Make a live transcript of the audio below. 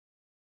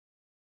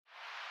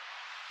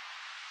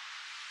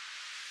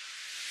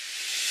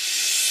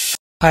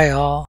Hi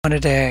all, I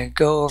wanted to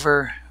go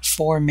over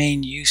 4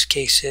 main use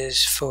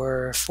cases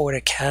for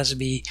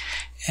FortiCASB,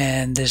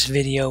 and this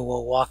video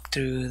will walk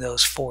through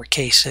those 4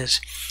 cases.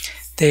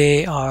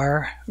 They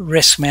are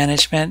risk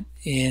management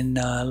in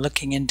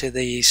looking into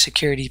the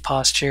security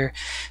posture,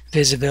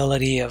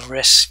 visibility of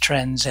risks,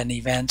 trends and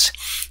events,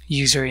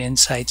 user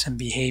insights and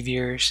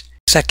behaviors.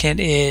 Second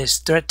is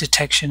threat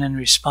detection and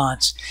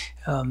response,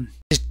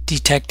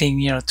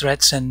 detecting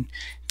threats and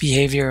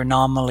behavior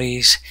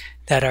anomalies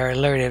that are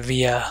alerted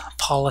via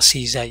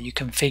policies that you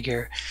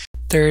configure.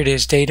 Third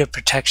is data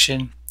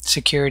protection,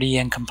 security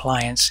and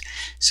compliance,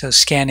 so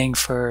scanning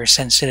for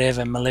sensitive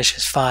and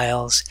malicious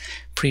files,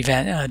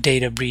 prevent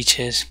data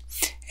breaches,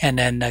 and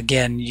then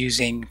again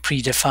using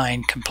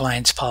predefined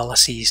compliance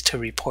policies to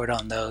report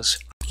on those.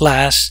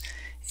 Last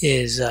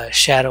is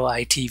shadow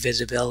IT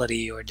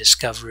visibility or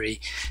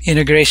discovery.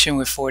 Integration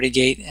with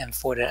FortiGate and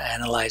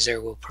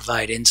FortiAnalyzer will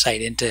provide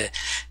insight into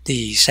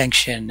the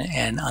sanctioned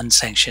and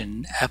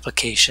unsanctioned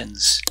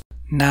applications.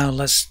 Now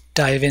let's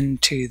dive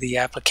into the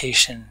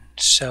application.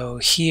 So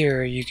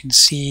here you can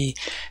see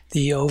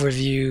the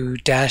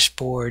overview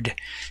dashboard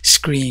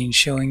screen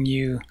showing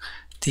you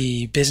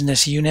the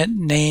business unit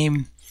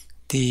name,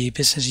 the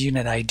business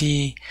unit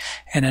ID,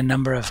 and a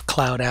number of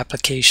cloud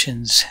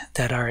applications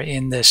that are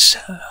in this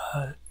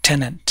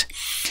tenant.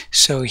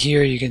 So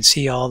here you can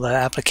see all the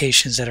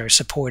applications that are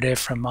supported,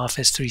 from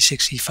Office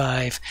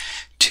 365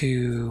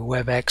 to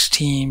WebEx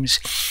Teams,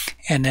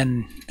 and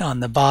then on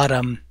the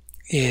bottom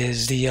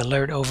is the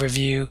alert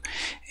overview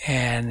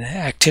and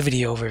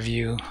activity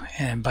overview,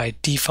 and by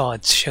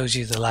default it shows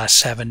you the last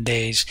 7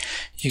 days.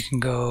 You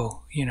can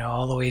go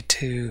all the way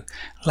to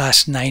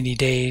last 90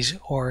 days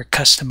or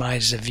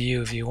customize the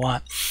view if you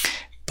want.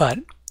 But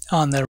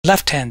on the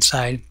left hand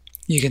side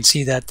you can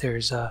see that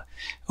there's a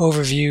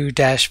overview,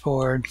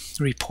 dashboard,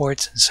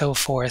 reports and so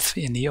forth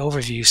in the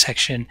overview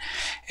section,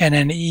 and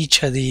then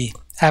each of the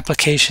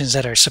applications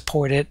that are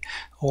supported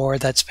or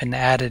that's been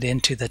added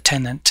into the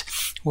tenant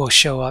will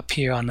show up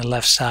here on the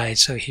left side.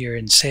 So here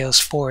in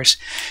Salesforce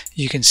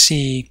you can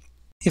see,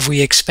 if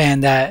we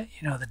expand that,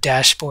 the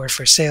dashboard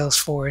for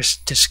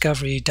Salesforce,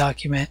 discovery,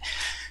 document,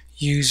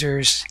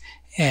 users,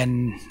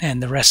 and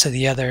the rest of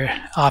the other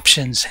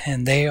options,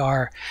 and they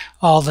are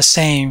all the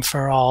same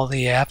for all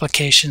the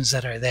applications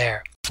that are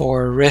there.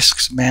 For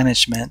risks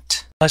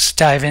management, let's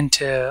dive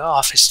into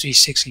Office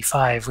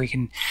 365. We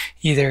can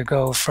either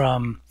go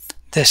from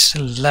this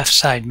left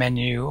side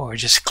menu or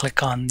just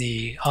click on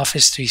the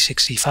Office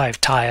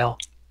 365 tile.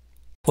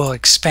 We'll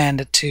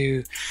expand it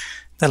to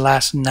the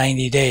last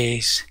 90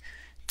 days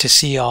to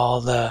see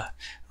all the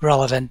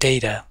relevant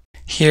data.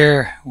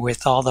 Here,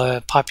 with all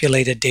the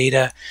populated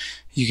data,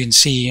 you can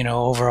see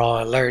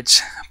overall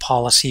alerts,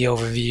 policy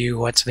overview,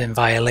 what's been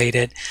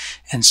violated,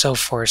 and so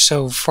forth.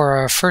 So for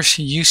our first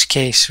use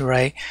case,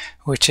 right,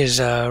 which is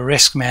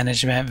risk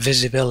management,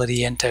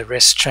 visibility into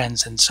risk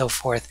trends and so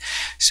forth.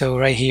 So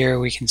right here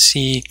we can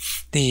see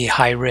the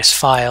high risk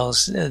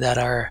files that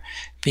are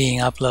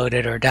being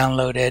uploaded or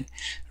downloaded,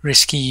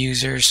 risky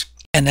users,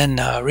 and then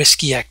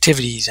risky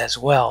activities as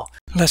well.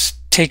 Let's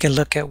take a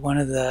look at one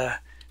of the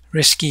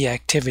risky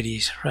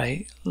activities,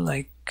 right,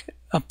 like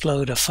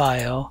upload a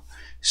file.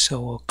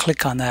 So we'll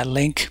click on that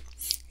link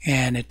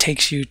and it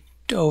takes you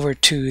over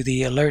to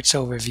the alerts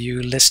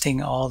overview listing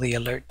all the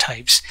alert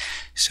types.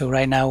 So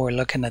right now we're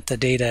looking at the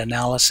data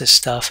analysis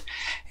stuff,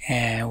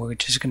 and we're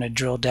just going to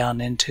drill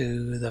down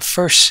into the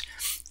first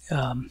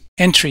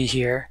entry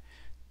here.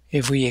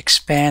 If we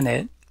expand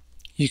it,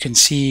 you can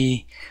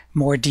see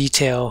more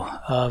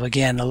detail of,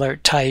 again,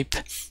 alert type,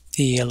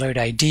 the alert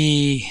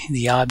ID,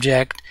 the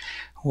object,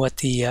 what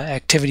the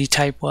activity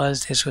type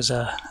was. This was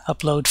a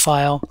upload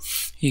file.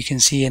 You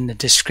can see in the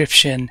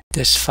description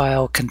this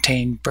file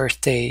contained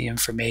birthday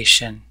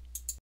information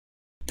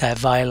that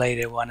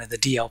violated one of the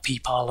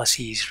DLP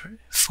policies,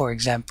 for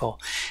example,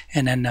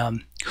 and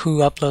then who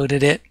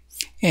uploaded it.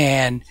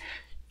 And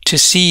to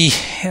see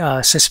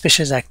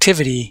suspicious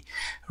activity,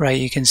 right,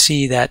 you can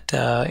see that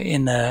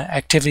in the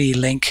activity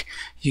link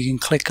you can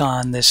click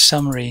on this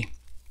summary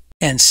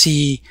and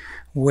see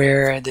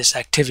where this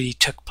activity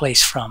took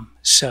place from.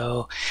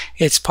 So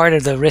it's part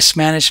of the risk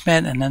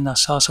management, and then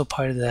that's also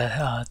part of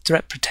the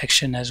threat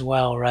protection as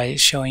well, right?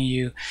 Showing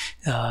you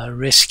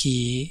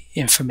risky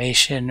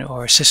information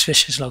or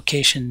suspicious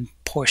location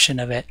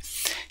portion of it.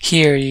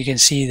 Here you can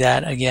see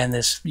that, again,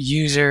 this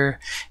user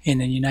in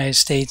the United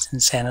States in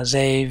San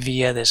Jose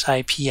via this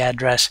IP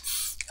address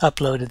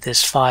uploaded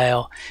this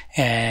file,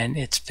 and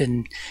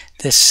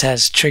this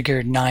has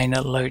triggered 9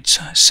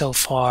 alerts so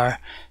far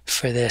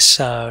for this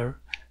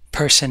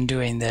person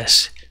doing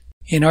this.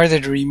 In order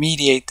to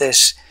remediate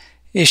this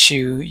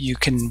issue, you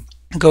can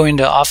go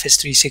into Office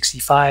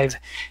 365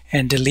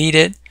 and delete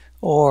it,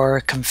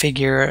 or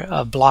configure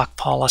a block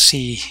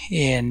policy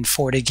in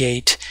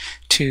FortiGate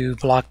to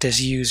block this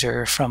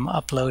user from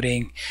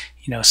uploading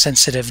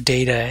sensitive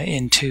data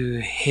into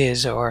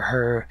his or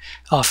her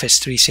Office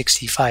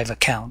 365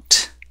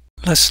 account.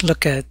 Let's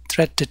look at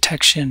threat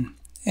detection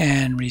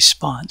and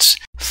response.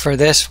 For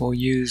this we'll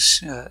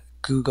use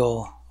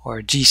Google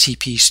or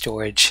GCP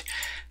storage.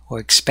 We'll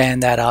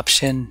expand that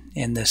option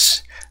in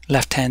this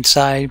left-hand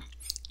side.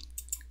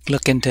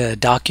 Look into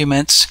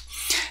documents,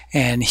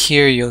 and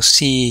here you'll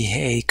see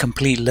a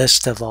complete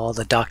list of all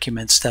the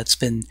documents that's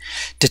been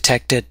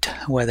detected,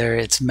 whether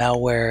it's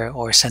malware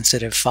or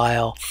sensitive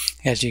file,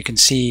 as you can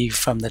see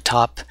from the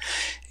top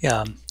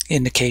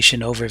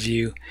indication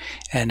overview,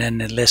 and then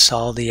it lists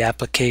all the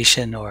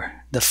application or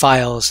the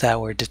files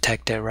that were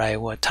detected, right?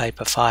 What type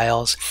of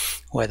files,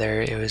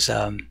 whether it was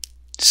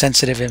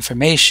sensitive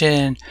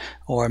information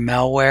or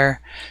malware.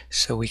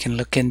 So we can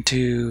look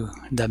into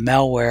the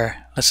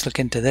malware. Let's look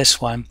into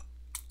this one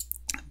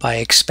by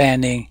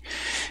expanding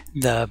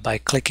by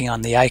clicking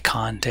on the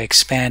icon to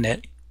expand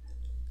it.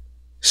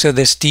 So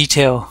this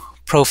detail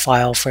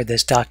profile for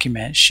this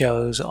document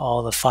shows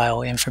all the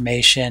file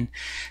information,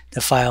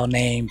 the file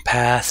name,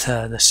 path,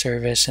 the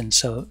service, and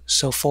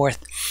so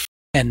forth,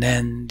 and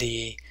then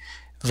the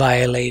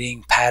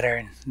violating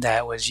pattern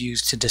that was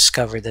used to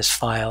discover this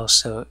file.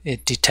 So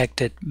it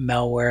detected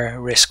malware,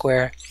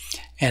 riskware,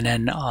 and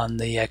then on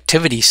the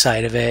activity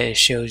side of it, it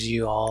shows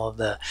you all of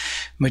the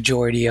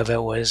majority of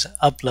it was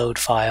upload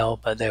file,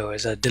 but there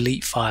was a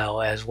delete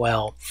file as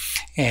well,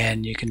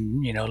 and you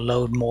can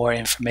load more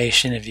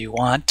information if you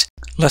want.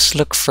 Let's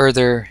look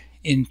further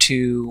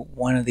into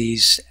one of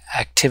these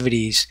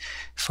activities.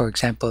 For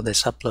example,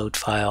 this upload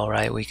file,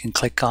 right? We can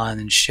click on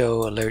and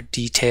show alert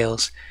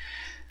details,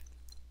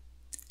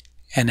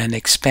 and then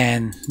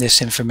expand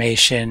this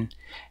information,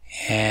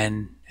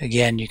 and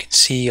again you can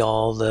see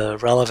all the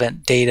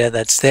relevant data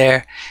that's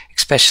there,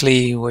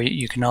 especially where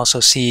you can also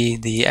see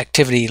the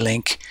activity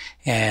link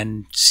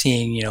and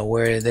seeing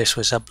where this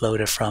was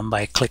uploaded from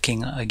by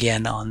clicking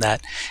again on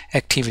that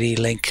activity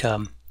link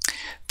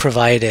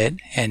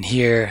provided. And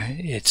here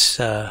it's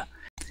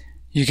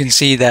you can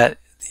see that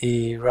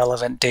the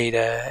relevant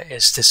data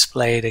is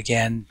displayed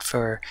again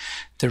for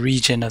the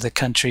region of the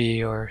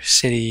country or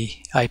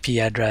city IP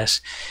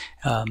address.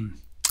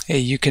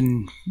 You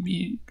can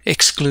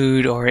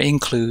exclude or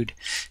include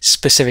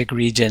specific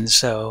regions.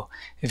 So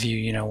if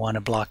you want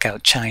to block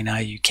out China,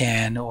 you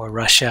can, or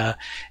Russia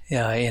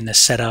in the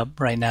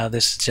setup. Right now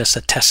this is just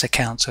a test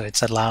account, so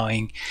it's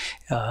allowing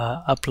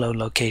upload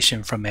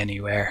location from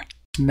anywhere.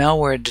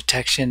 Malware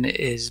detection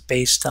is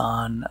based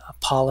on a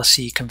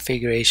policy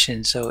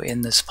configuration. So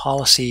in this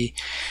policy,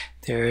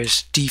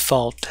 there's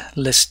default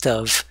list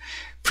of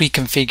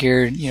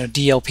pre-configured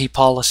DLP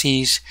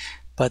policies,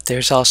 but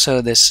there's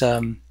also this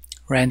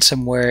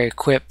ransomware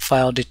equip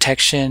file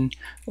detection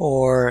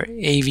or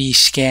AV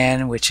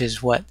scan, which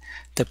is what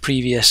the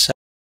previous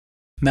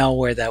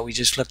malware that we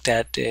just looked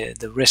at,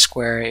 the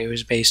riskware, it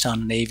was based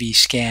on an AV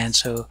scan.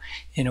 So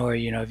in order,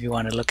 if you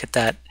want to look at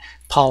that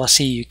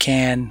policy, you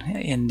can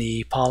in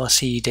the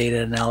policy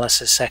data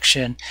analysis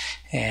section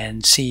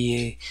and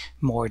see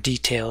more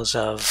details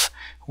of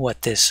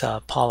what this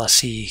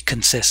policy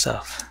consists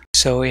of.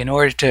 So in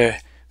order to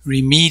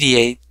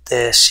remediate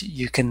this,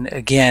 you can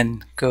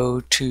again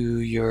go to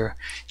your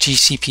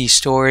GCP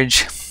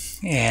storage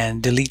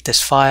and delete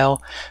this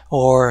file,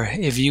 or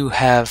if you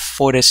have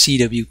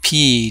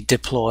FortiCWP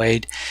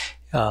deployed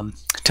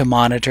to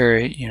monitor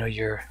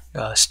your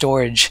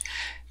storage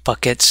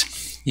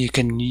buckets, you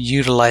can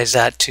utilize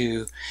that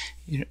to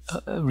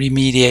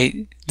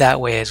remediate that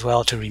way as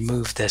well, to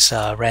remove this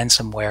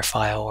ransomware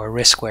file or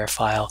riskware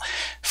file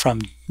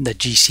from the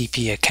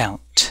GCP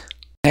account.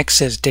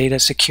 Next is data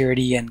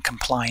security and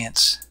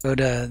compliance. Go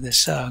to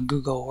this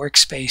Google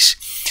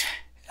Workspace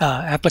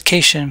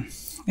application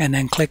and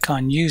then click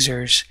on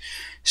users.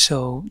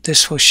 So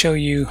this will show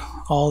you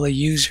all the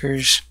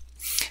users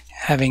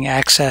having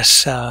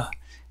access,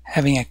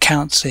 having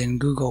accounts in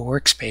Google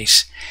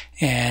Workspace.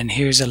 And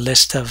here's a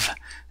list of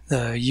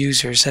the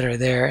users that are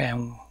there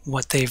and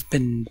what they've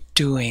been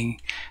doing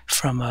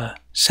from a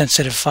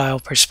sensitive file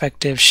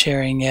perspective,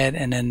 sharing it,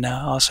 and then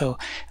also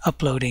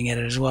uploading it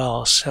as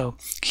well. So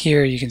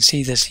here you can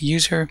see this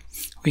user.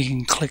 We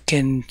can click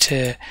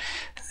into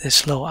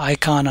this little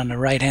icon on the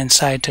right hand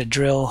side to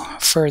drill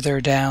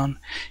further down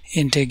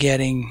into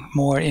getting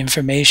more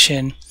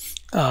information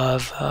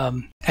of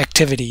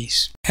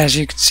activities. As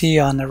you can see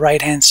on the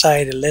right hand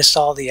side, it lists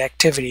all the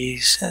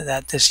activities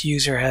that this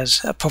user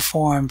has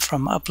performed,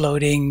 from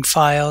uploading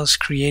files,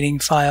 creating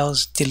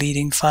files,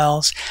 deleting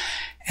files,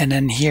 and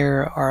then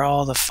here are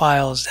all the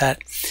files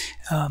that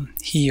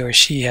he or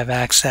she have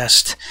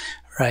accessed,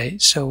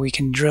 right? So we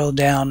can drill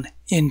down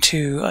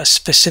into a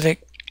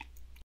specific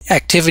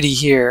activity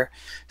here.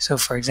 So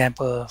for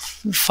example,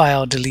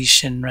 file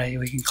deletion, right?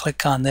 We can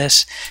click on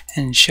this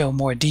and show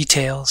more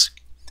details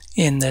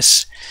in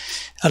this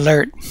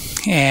alert,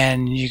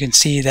 and you can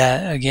see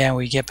that again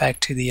we get back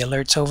to the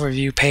alerts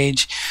overview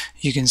page.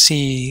 You can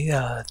see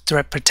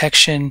threat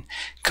protection,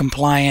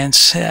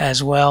 compliance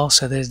as well.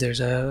 So there's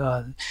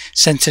a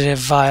sensitive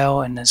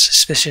file and a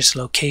suspicious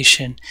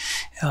location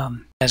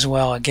as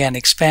well. Again,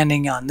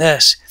 expanding on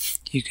this,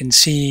 you can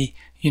see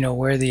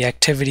where the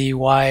activity,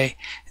 why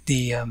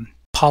the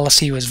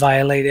policy was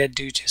violated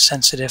due to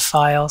sensitive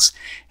files,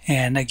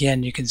 and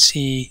again you can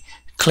see,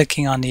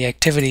 clicking on the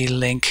activity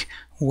link,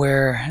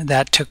 where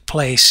that took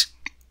place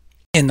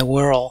in the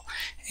world,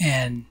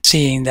 and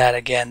seeing that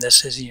again,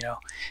 this is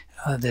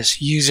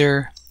this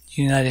user,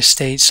 United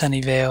States,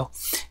 Sunnyvale,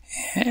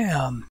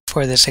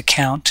 for this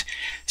account.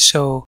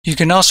 So you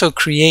can also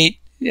create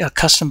a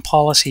custom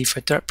policy for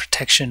threat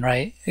protection,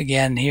 right?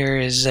 Again, here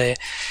is a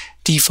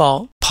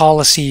default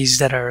policies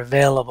that are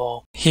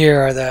available. Here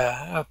are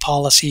the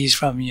policies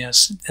from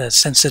the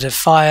sensitive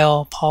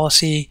file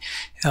policy,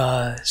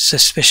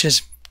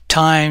 suspicious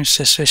time,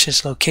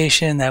 suspicious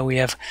location that we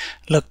have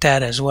looked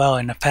at as well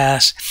in the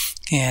past.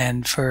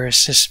 And for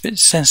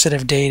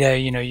sensitive data,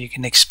 you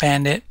can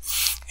expand it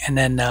and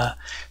then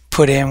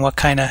put in what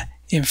kind of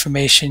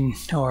information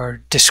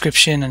or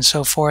description and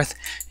so forth.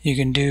 You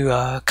can do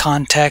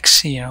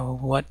context,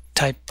 what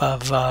type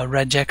of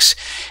regex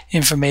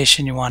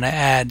information you want to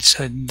add.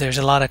 So there's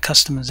a lot of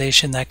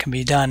customization that can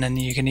be done, and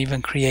you can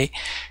even create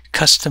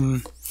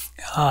custom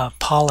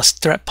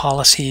threat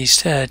policies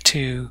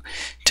to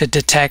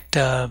detect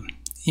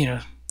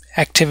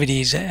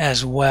activities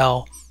as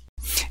well.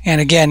 And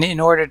again, in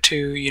order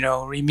to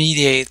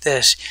remediate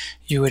this,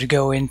 you would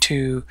go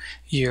into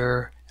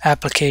your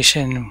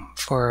application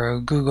for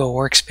Google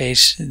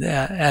Workspace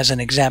as an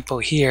example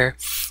here,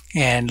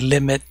 and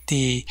limit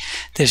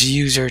this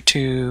user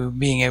to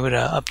being able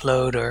to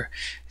upload or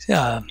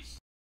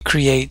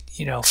create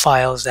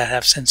files that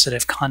have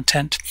sensitive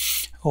content,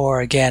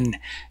 or again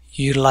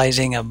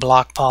utilizing a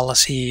block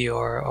policy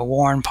or a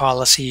warn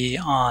policy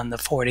on the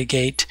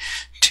FortiGate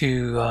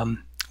to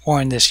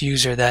warn this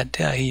user that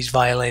he's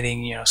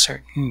violating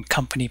certain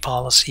company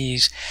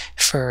policies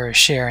for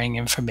sharing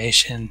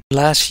information. The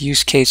last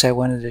use case I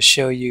wanted to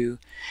show you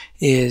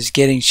is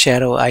getting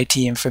shadow IT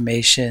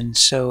information.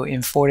 So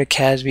in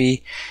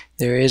FortiCASB,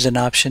 there is an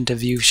option to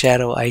view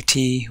shadow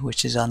IT,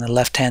 which is on the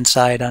left hand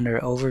side under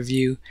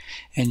overview,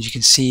 and you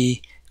can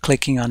see,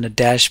 clicking on the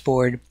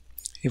dashboard,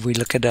 if we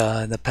look at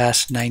the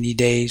past 90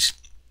 days,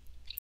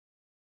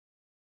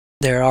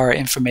 there are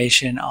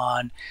information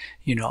on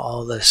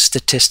all the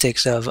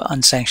statistics of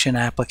unsanctioned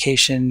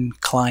application,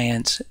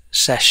 clients,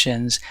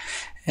 sessions,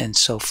 and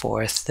so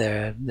forth.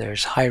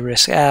 There's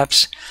high-risk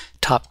apps,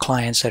 top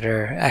clients that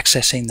are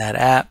accessing that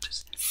app,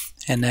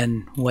 and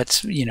then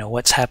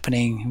what's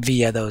happening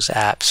via those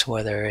apps,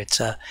 whether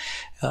it's a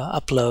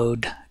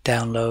upload,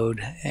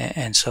 download,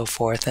 and so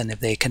forth, and if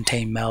they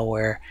contain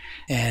malware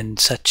and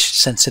such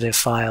sensitive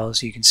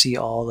files. You can see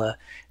all the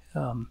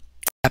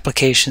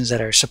applications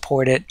that are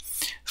supported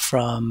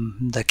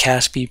from the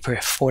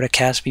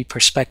FortiCASB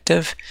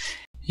perspective.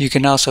 You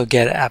can also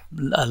get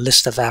a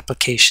list of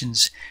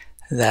applications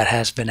that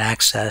has been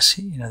accessed.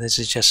 This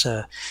is just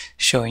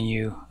showing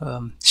you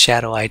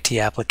shadow IT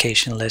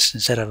application list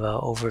instead of an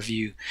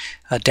overview,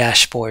 a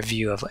dashboard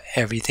view of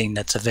everything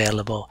that's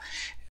available.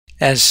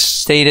 As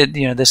stated,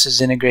 this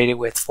is integrated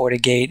with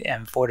FortiGate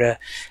and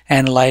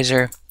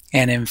FortiAnalyzer.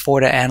 And in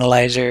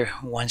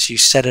FortiAnalyzer, once you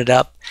set it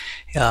up,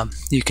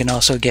 you can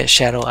also get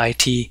shadow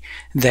IT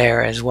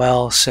there as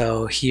well.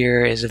 So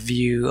here is a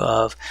view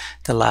of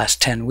the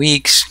last 10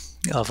 weeks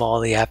of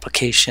all the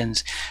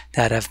applications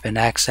that have been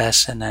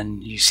accessed, and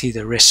then you see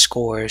the risk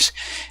scores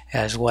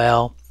as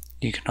well.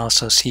 You can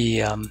also see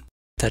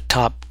the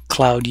top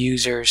cloud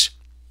users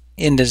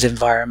in this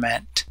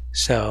environment.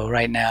 So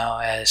right now,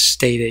 as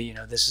stated,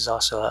 this is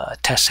also a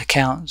test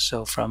account.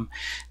 So from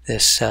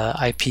this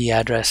IP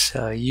address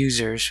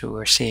users, who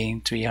are seeing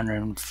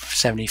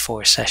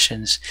 374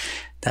 sessions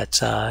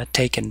that's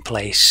taken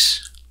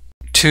place.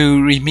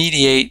 To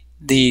remediate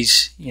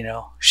these,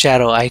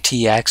 shadow IT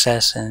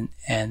access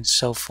and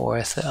so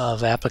forth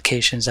of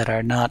applications that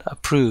are not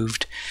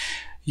approved,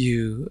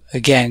 you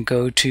again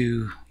go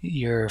to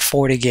your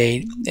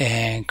FortiGate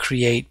and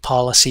create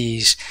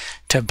policies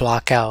to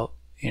block out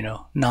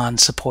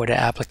non-supported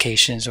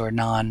applications or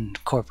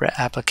non-corporate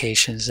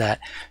applications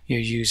that your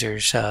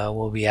users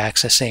will be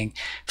accessing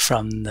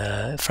from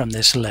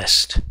this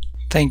list.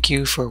 Thank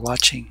you for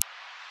watching.